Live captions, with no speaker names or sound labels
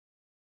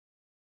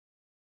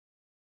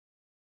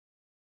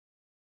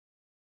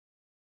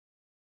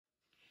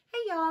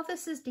y'all,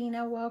 this is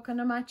Dina. Welcome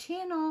to my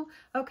channel.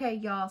 Okay,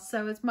 y'all,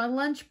 so it's my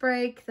lunch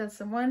break. That's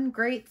the one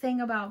great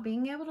thing about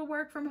being able to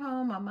work from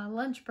home on my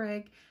lunch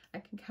break. I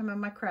can come in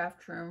my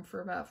craft room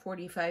for about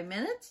 45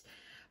 minutes.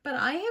 But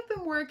I have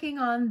been working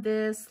on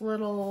this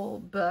little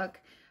book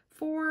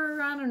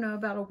for, I don't know,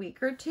 about a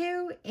week or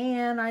two.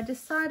 And I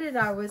decided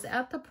I was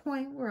at the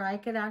point where I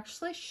could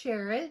actually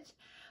share it.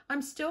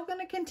 I'm still going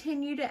to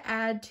continue to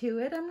add to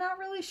it. I'm not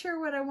really sure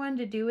what I wanted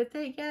to do with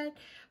it yet,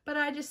 but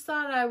I just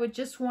thought I would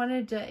just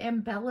wanted to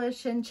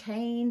embellish and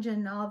change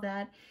and all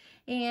that.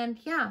 And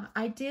yeah,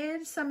 I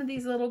did some of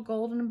these little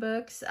golden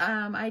books.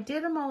 I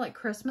did them all at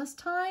Christmas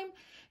time,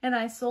 and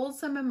I sold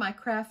some in my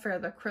craft fair,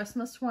 the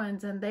Christmas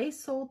ones, and they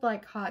sold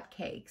like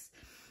hotcakes.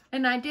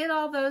 And I did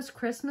all those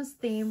Christmas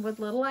themed with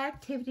little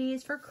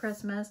activities for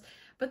Christmas.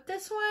 But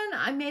this one,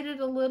 I made it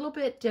a little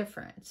bit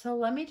different. So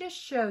let me just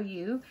show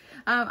you.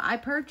 I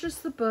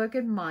purchased the book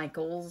at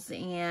Michael's,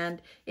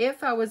 and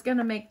if I was going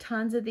to make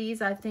tons of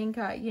these, I think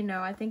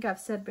I've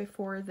said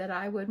before that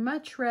I would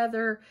much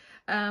rather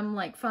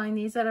like find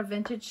these at a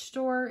vintage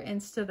store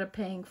instead of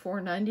paying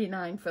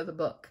 $4.99 for the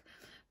book.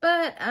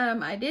 But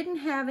I didn't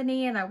have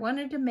any, and I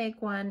wanted to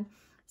make one,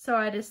 so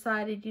I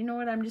decided, you know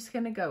what, I'm just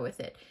going to go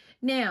with it.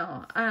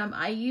 Now,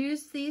 I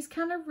used these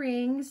kind of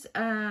rings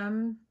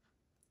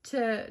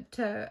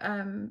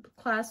to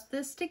clasp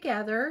this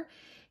together,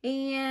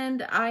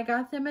 and I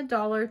got them at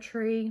Dollar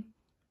Tree.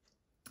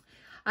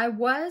 I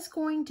was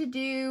going to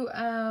do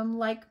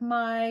like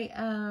my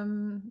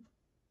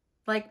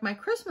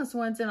Christmas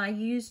ones, and I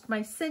used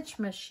my cinch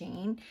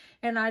machine,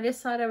 and I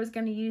decided I was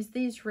going to use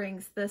these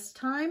rings this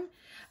time.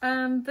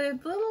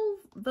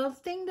 The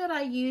thing that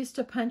I used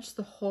to punch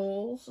the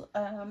holes,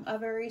 a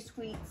very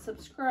sweet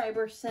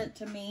subscriber sent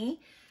to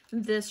me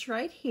this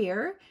right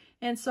here.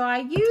 And so I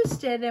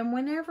used it, and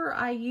whenever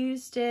I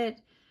used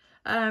it,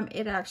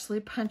 it actually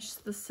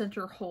punched the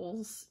center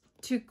holes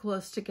too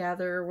close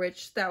together,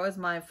 which that was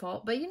my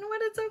fault. But you know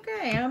what? It's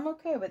okay. I'm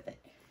okay with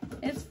it.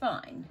 It's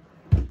fine.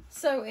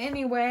 So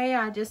anyway,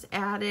 I just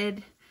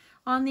added,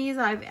 on these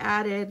I've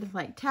added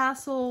like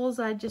tassels.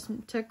 I just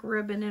took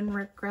ribbon and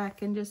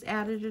rickrack and just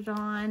added it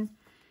on.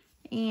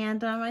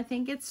 And I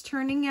think it's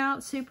turning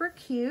out super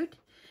cute.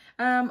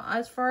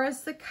 As far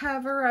as the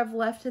cover, I've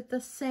left it the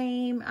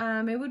same.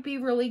 It would be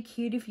really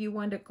cute if you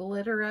wanted to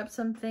glitter up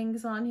some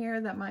things on here.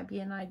 That might be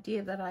an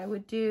idea that I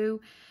would do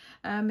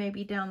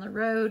maybe down the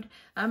road.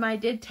 I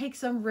did take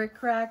some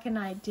rickrack, and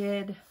I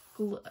did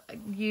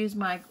use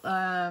my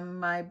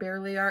my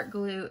Bearly Art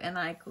glue, and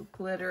I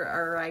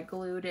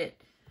glued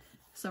it,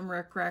 some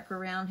rickrack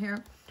around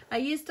here. I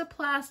used a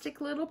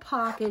plastic little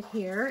pocket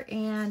here,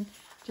 and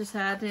just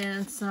add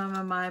in some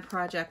of my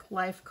Project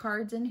Life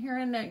cards in here,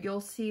 and you'll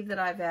see that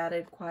I've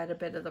added quite a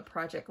bit of the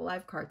Project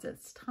Life cards.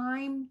 It's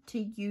time to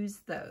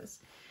use those.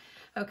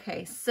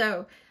 Okay,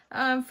 so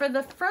for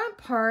the front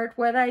part,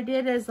 what I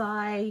did is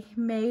I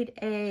made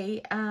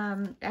a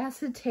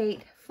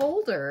acetate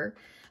folder,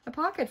 a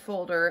pocket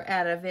folder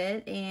out of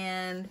it,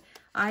 and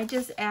I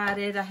just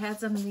added, I had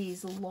some of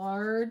these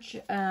large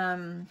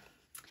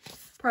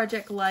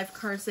Project Life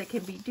cards that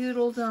can be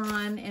doodled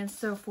on and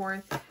so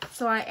forth.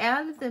 So I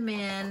added them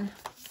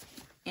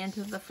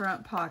into the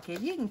front pocket.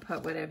 You can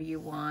put whatever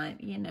you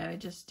want, you know,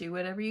 just do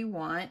whatever you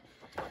want.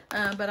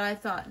 But I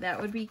thought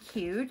that would be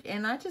cute,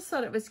 and I just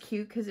thought it was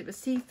cute because it was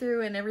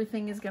see-through and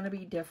everything is going to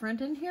be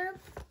different in here.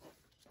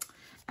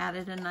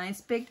 Added a nice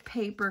big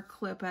paper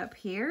clip up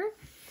here.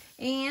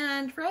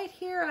 And right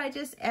here, I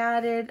just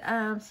added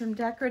some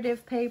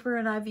decorative paper,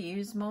 and I've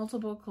used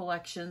multiple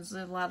collections,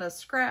 a lot of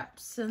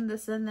scraps and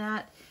this and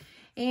that.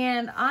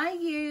 And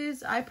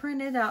I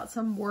printed out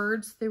some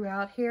words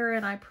throughout here,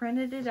 and I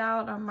printed it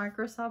out on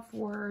Microsoft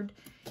Word.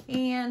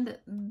 And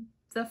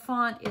the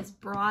font is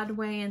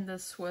Broadway, and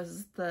this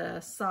was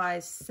the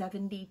size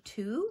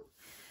 72.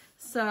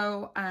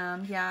 So,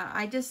 yeah,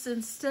 I just,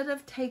 instead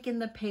of taking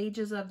the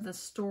pages of the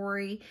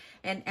story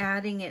and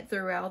adding it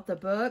throughout the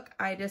book,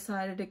 I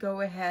decided to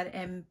go ahead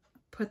and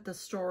put the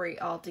story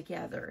all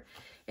together.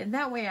 And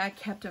that way I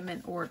kept them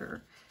in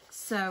order.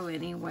 So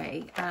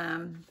anyway,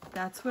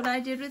 that's what I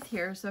did with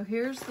here. So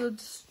here's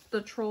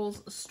the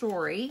Trolls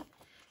story,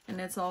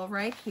 and it's all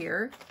right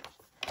here.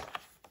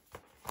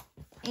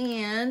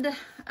 And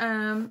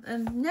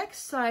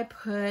next I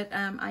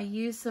I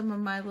used some of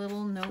my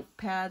little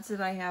notepads that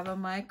I have in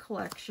my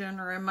collection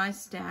or in my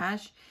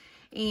stash,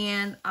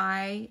 and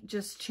I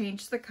just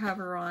changed the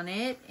cover on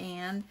it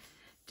and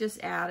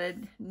just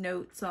added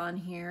notes on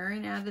here,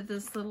 and added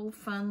this little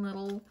fun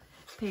little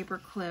paper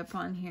clip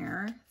on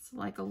here. It's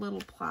like a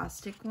little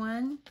plastic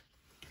one.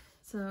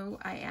 So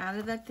I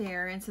added that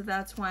there, and so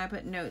that's why I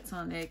put notes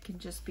on it. It can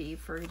just be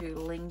for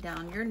doodling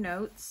down your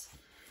notes.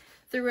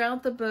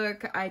 Throughout the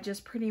book, I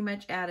just pretty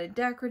much added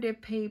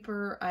decorative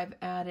paper. I've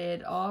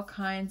added all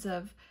kinds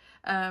of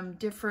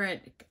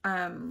different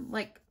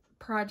like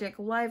Project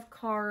Life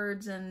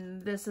cards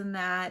and this and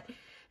that.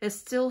 It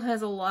still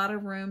has a lot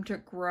of room to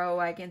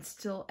grow. I can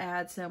still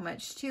add so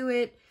much to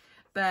it,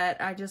 but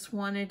I just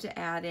wanted to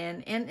add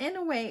in. And in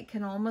a way, it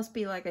can almost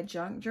be like a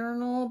junk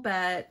journal,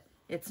 but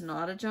It's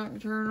not a junk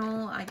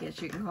journal. I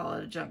guess you can call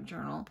it a junk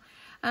journal.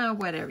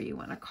 Whatever you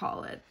want to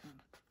call it.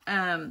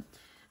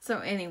 So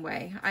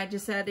anyway, I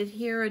just added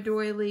here a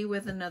doily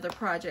with another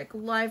Project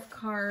Life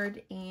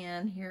card.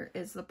 And here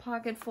is the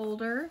pocket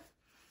folder.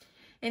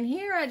 And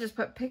here I just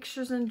put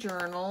pictures and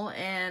journal.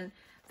 And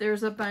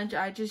there's a bunch.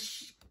 I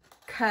just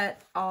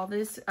cut all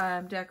this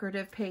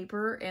decorative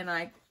paper. And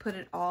I put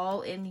it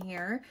all in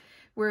here,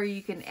 where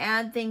you can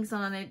add things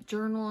on it,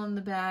 journal on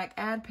the back,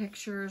 add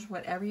pictures,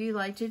 whatever you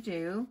like to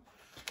do.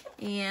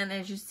 And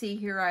as you see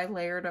here, I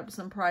layered up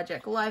some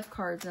Project Life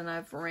cards, and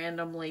I've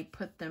randomly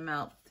put them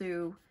out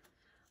through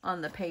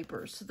on the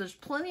paper. So there's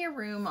plenty of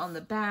room on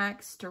the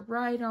backs to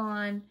write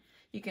on.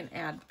 You can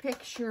add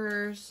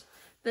pictures.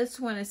 This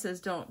one, it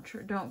says, don't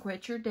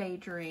quit your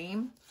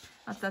daydream.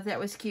 I thought that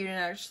was cute, and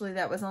actually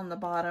that was on the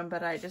bottom,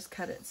 but I just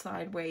cut it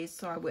sideways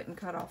so I wouldn't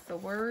cut off the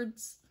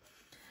words.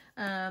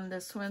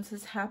 This one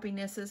says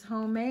happiness is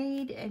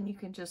homemade, and you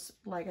can just,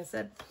 like I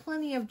said,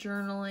 plenty of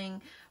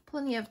journaling,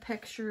 plenty of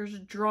pictures,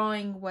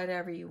 drawing,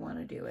 whatever you want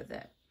to do with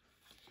it.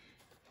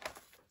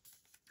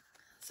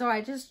 So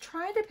I just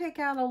try to pick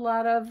out a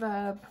lot of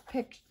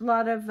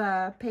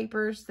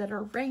papers that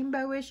are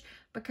rainbowish,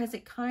 because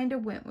it kind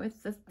of went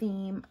with the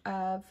theme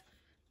of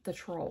the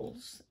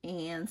trolls,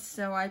 and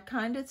so I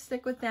kind of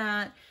stick with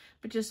that,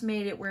 but just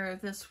made it where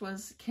this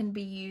can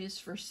be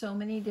used for so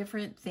many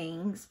different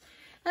things.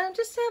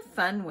 Just to have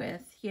fun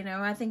with, you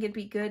know. I think it'd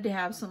be good to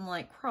have some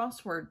like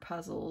crossword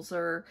puzzles,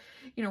 or,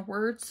 you know,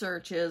 word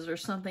searches or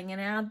something, and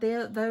add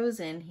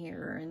those in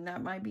here. And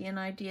that might be an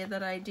idea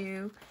that I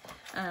do.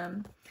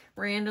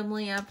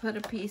 Randomly, I put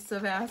a piece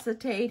of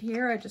acetate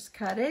here. I just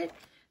cut it.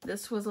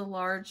 This was a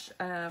large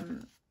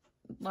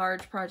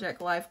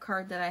Project Life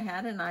card that I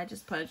had, and I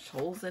just punched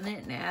holes in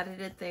it and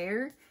added it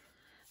there.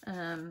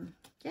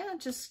 Yeah,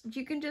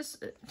 you can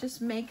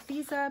just make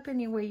these up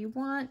any way you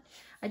want.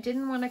 I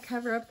didn't want to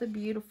cover up the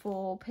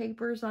beautiful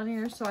papers on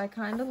here, so I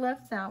kind of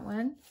left that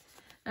one.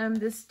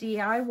 This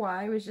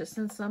DIY was just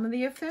in some of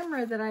the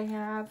ephemera that I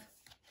have,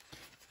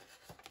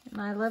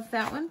 and I left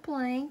that one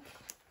blank.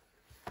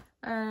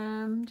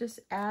 Just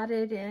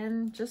added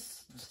in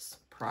just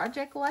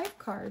Project Life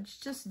cards,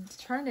 just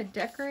trying to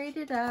decorate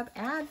it up,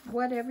 add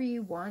whatever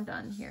you want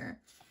on here.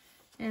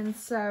 And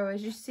so,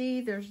 as you see,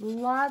 there's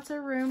lots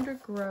of room to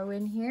grow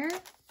in here.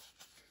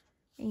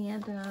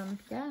 And,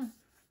 yeah,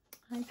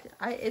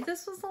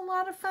 this was a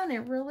lot of fun. It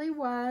really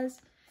was.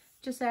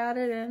 Just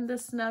added in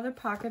this another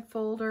pocket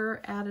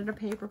folder, added a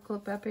paper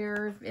clip up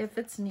here if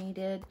it's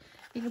needed.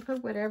 You can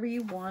put whatever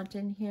you want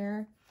in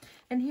here.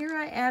 And here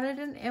I added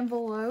an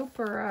envelope,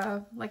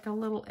 or like a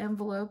little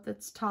envelope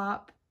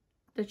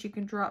that you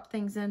can drop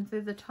things in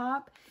through the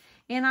top.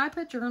 And I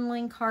put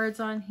journaling cards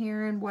on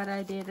here, and what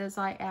I did is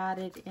I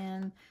added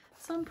in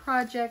some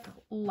Project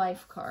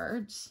Life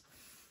cards,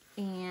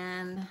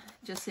 and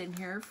just in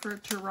here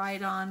to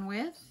write on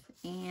with.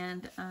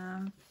 And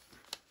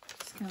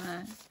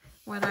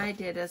what I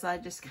did is I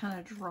just kind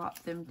of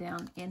dropped them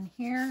down in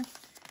here,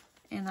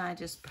 and I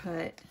just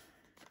put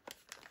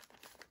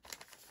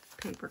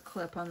paper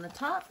clip on the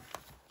top.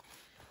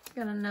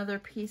 Got another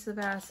piece of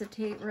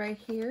acetate right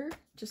here,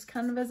 just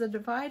kind of as a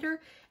divider.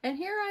 And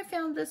here I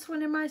found this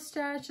one in my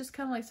stash, just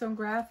kind of like some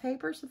graph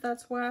paper, so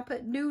that's why I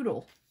put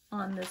doodle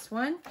on this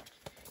one.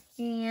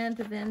 And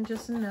then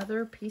just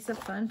another piece of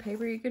fun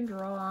paper you can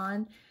draw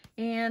on.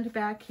 And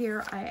back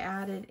here I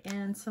added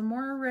in some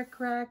more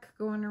rickrack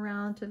going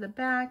around to the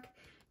back,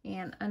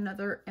 and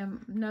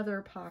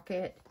another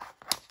pocket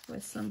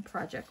with some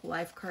Project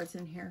Life cards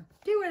in here.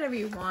 Do whatever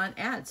you want.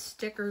 Add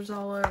stickers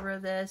all over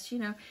this. You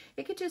know,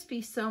 it could just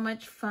be so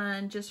much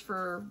fun just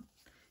for,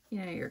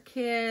 you know, your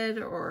kid,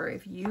 or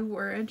if you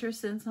were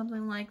interested in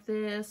something like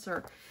this,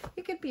 or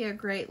it could be a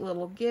great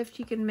little gift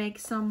you can make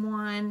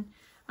someone.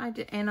 I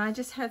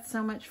just had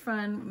so much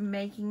fun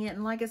making it.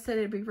 And like I said,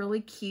 it'd be really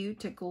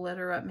cute to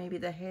glitter up maybe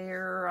the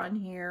hair on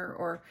here,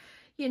 or,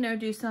 you know,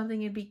 do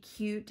something. It'd be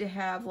cute to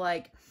have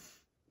like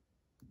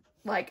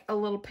a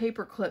little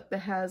paper clip that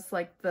has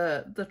like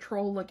the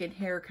troll looking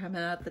hair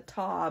coming out the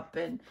top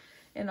and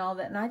all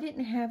that. And I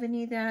didn't have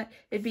any of that.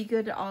 It'd be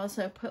good to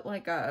also put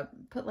like a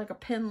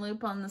pin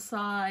loop on the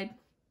side.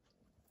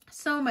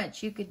 So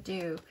much you could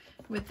do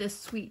with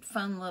this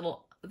fun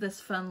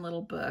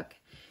little book.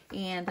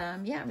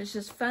 And yeah, it was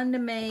just fun to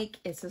make.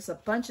 It's just a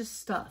bunch of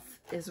stuff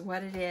is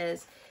what it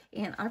is.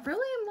 And I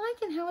really am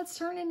liking how it's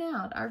turning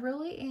out. I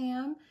really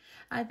am.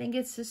 I think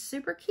it's just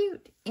super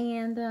cute.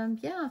 And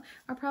yeah,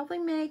 I'll probably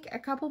make a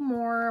couple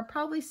more. I'll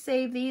probably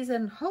save these,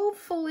 and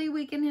hopefully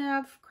we can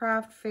have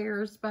craft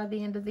fairs by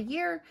the end of the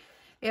year.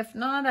 If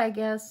not, I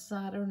guess,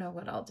 I don't know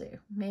what I'll do.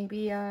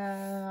 Maybe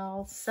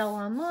I'll sell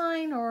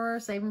online or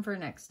save them for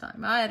next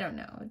time. I don't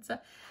know.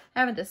 I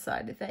haven't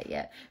decided that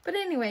yet. But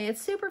anyway, it's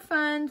super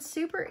fun,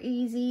 super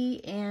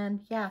easy,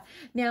 and yeah.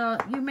 Now,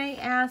 you may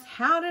ask,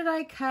 how did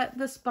I cut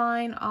the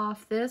spine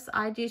off this?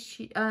 I just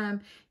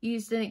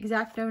used an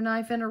X-Acto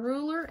knife and a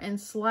ruler and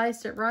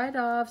sliced it right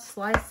off,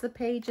 sliced the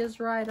pages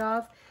right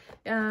off,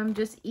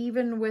 just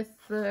even with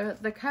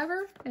the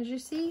cover, as you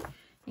see.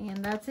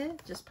 And that's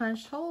it. Just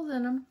punched holes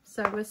in them.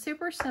 So it was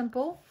super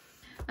simple.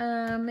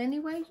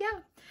 Anyway, yeah.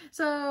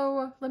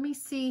 So let me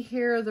see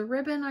here. The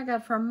ribbon I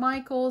got from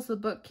Michaels. The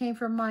book came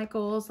from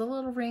Michaels. The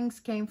little rings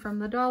came from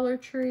the Dollar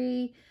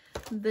Tree.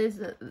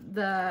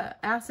 The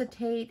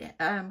acetate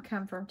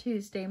come from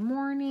Tuesday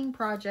Morning.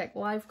 Project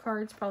Life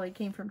cards probably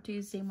came from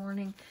Tuesday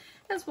Morning,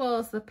 as well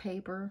as the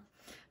paper.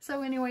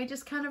 So anyway,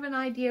 just kind of an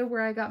idea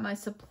where I got my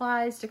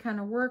supplies to kind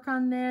of work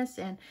on this.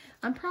 And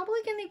I'm probably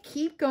going to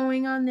keep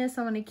going on this.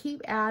 I'm going to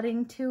keep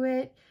adding to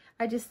it.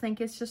 I just think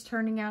it's just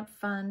turning out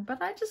fun.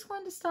 But I just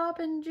wanted to stop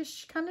and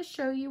just kind of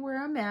show you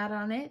where I'm at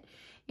on it.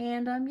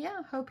 And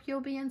yeah, hope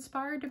you'll be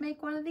inspired to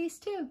make one of these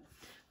too.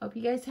 Hope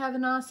you guys have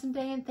an awesome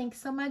day. And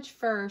thanks so much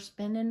for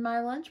spending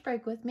my lunch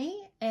break with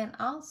me. And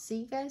I'll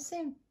see you guys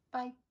soon.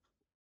 Bye.